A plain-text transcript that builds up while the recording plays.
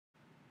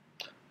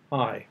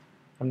Hi,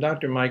 I'm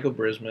Dr. Michael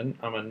Brisman.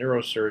 I'm a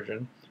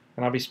neurosurgeon,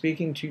 and I'll be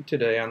speaking to you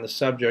today on the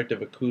subject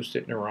of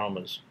acoustic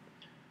neuromas.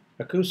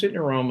 Acoustic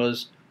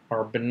neuromas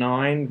are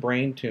benign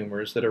brain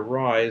tumors that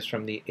arise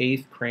from the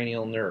 8th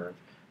cranial nerve,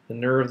 the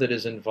nerve that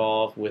is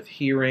involved with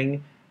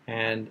hearing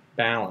and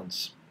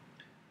balance.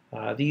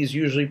 These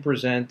usually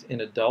present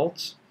in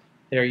adults.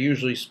 They are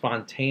usually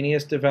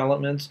spontaneous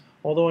developments,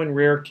 although in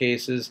rare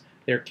cases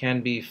there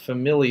can be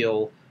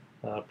familial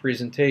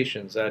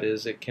presentations. That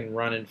is, it can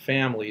run in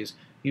families,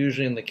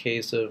 usually in the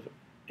case of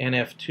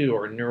NF2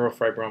 or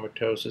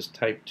Neurofibromatosis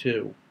type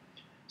 2.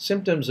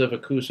 Symptoms of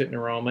acoustic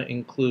neuroma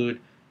include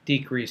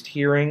decreased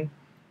hearing,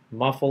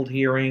 muffled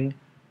hearing,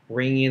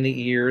 ringing in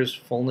the ears,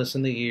 fullness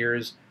in the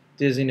ears,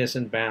 dizziness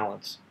and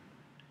balance.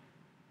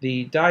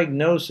 The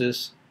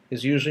diagnosis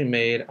is usually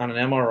made on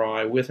an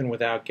MRI with and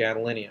without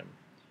gadolinium.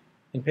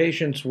 In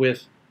patients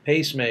with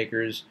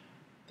pacemakers,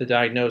 the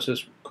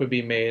diagnosis could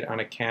be made on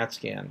a CAT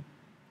scan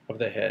of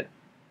the head.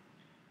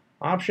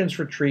 Options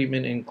for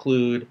treatment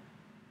include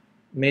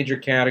major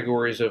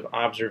categories of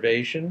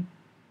observation,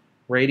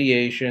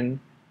 radiation,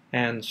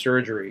 and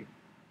surgery.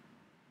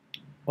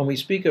 When we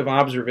speak of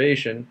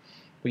observation,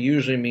 we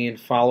usually mean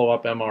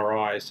follow-up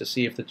MRIs to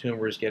see if the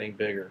tumor is getting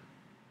bigger,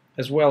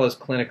 as well as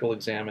clinical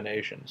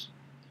examinations.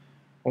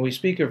 When we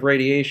speak of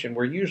radiation,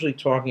 we're usually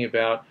talking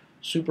about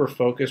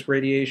superfocus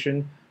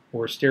radiation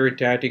or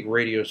stereotactic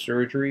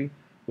radiosurgery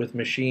with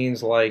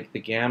machines like the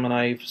Gamma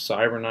Knife,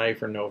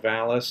 CyberKnife, or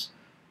Novalis.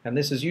 And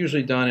this is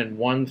usually done in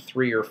 1,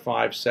 3, or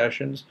 5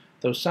 sessions,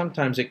 though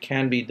sometimes it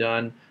can be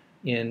done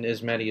in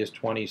as many as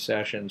 20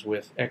 sessions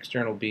with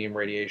external beam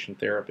radiation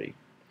therapy.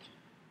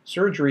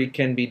 Surgery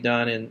can be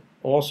done in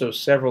also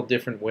several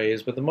different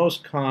ways, but the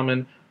most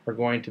common are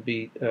going to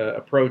be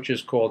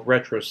approaches called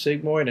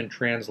Retrosigmoid and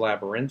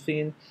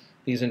Translabyrinthine.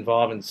 These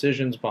involve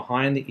incisions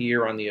behind the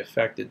ear on the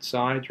affected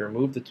side to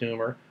remove the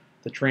tumor.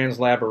 The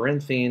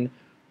Translabyrinthine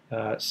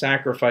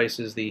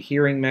sacrifices the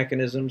hearing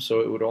mechanism, so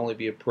it would only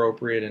be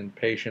appropriate in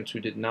patients who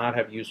did not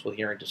have useful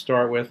hearing to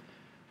start with.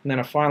 And then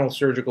a final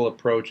surgical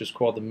approach is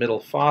called the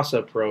middle fossa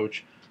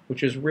approach,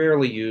 which is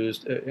rarely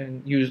used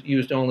and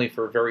used only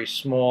for very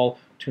small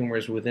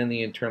tumors within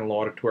the internal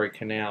auditory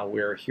canal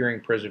where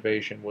hearing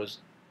preservation was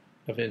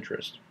of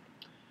interest.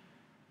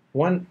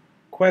 One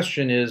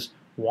question is,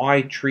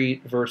 why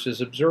treat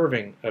versus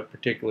observing a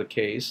particular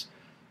case?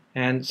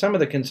 And some of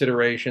the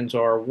considerations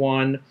are,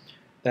 one,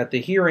 that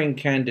the hearing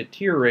can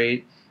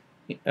deteriorate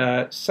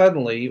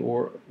suddenly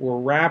or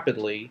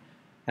rapidly,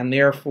 and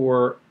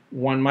therefore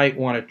one might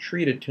want to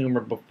treat a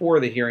tumor before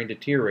the hearing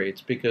deteriorates,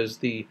 because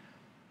the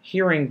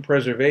hearing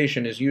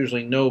preservation is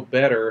usually no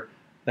better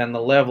than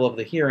the level of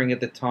the hearing at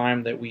the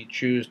time that we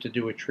choose to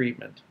do a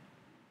treatment.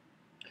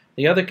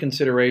 The other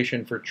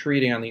consideration for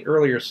treating on the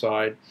earlier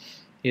side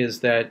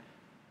is that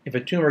if a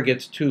tumor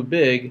gets too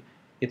big,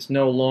 it's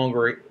no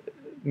longer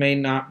may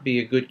not be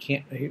a good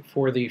candidate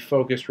for the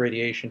focused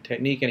radiation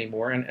technique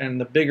anymore,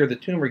 and the bigger the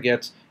tumor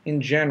gets, in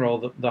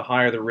general, the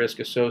higher the risk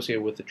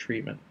associated with the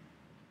treatment.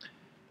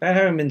 That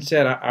having been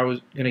said, I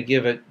was going to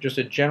give just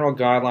a general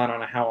guideline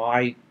on how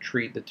I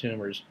treat the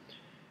tumors.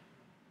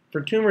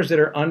 For tumors that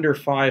are under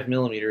 5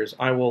 millimeters,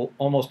 I will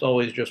almost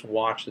always just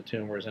watch the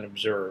tumors and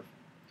observe.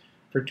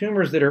 For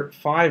tumors that are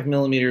 5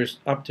 millimeters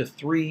up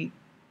to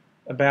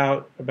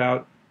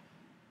about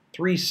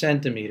 3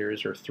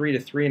 centimeters, or 3 to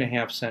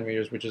 3.5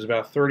 centimeters, which is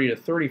about 30 to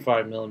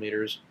 35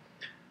 millimeters,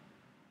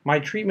 my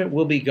treatment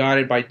will be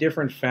guided by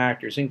different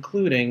factors,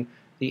 including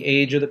the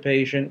age of the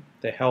patient,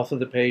 the health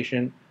of the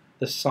patient,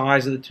 the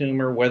size of the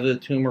tumor, whether the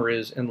tumor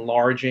is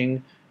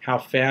enlarging, how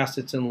fast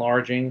it's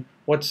enlarging,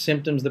 what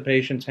symptoms the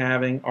patient's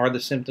having, are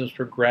the symptoms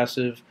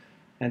progressive,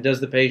 and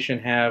does the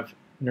patient have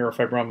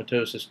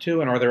neurofibromatosis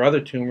too, and are there other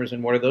tumors,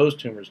 and what are those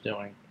tumors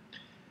doing?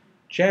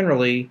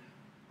 Generally,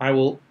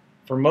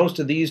 for most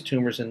of these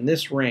tumors in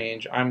this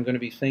range, I'm going to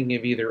be thinking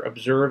of either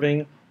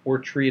observing or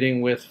treating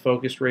with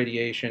focused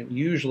radiation,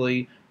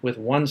 usually with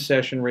 1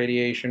 session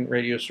radiation,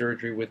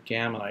 radiosurgery with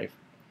Gamma Knife.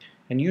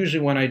 And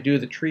usually when I do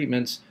the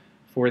treatments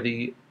for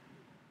the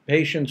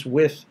patients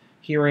with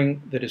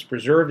hearing that is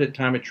preserved at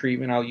time of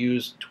treatment, I'll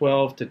use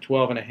 12 to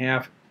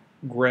 12.5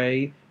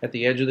 gray at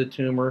the edge of the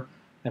tumor.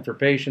 And for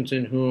patients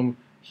in whom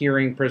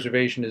hearing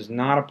preservation is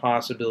not a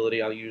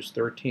possibility, I'll use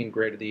 13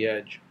 gray to the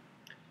edge.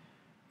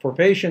 For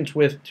patients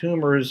with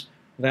tumors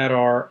that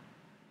are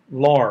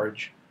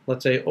large,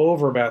 let's say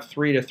over about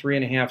 3 to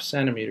 3.5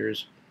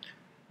 centimeters,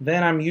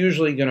 then I'm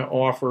usually going to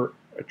offer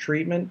a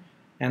treatment,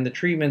 and the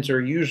treatments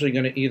are usually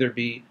going to either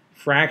be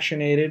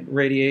fractionated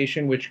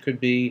radiation, which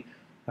could be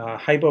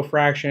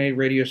hypofractionated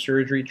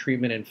radiosurgery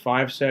treatment in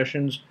 5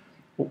 sessions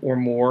or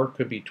more,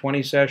 could be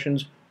 20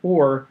 sessions,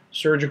 or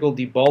surgical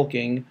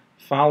debulking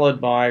followed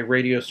by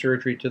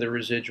radiosurgery to the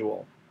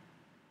residual.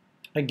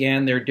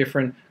 Again, there are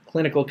different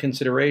clinical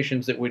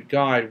considerations that would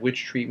guide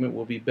which treatment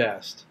will be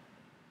best.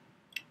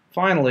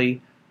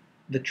 Finally,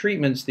 the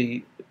treatments,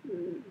 the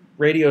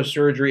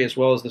radiosurgery as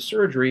well as the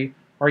surgery,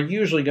 are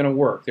usually going to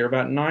work. They're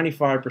about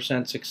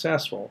 95%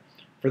 successful.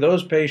 For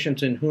those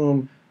patients in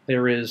whom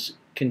there is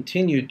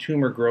continued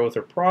tumor growth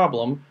or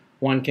problem,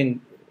 one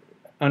can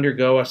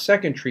undergo a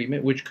second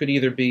treatment, which could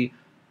either be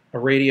a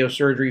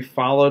radiosurgery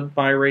followed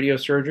by a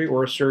radiosurgery,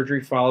 or a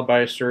surgery followed by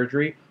a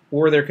surgery,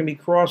 or there can be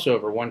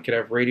crossover. One could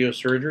have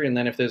radiosurgery and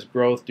then if there's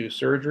growth, do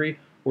surgery,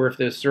 or if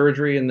there's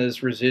surgery and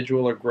there's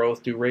residual or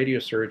growth, do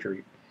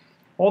radiosurgery.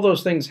 All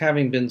those things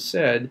having been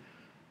said,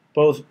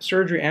 both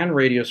surgery and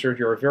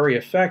radiosurgery are very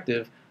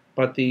effective,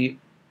 but the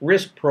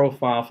risk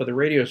profile for the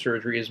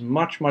radiosurgery is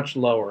much, much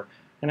lower.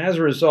 And as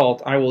a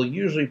result, I will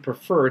usually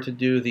prefer to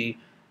do the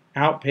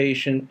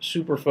outpatient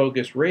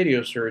super-focused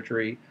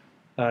radiosurgery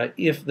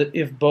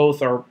if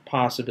both are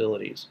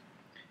possibilities.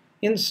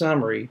 In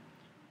summary,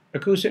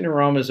 acoustic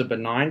neuroma is a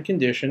benign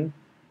condition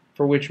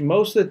for which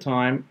most of the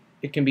time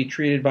it can be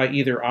treated by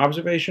either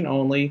observation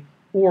only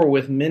or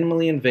with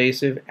minimally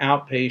invasive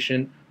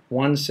outpatient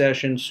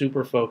one-session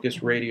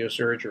super-focused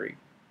radiosurgery.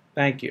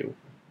 Thank you.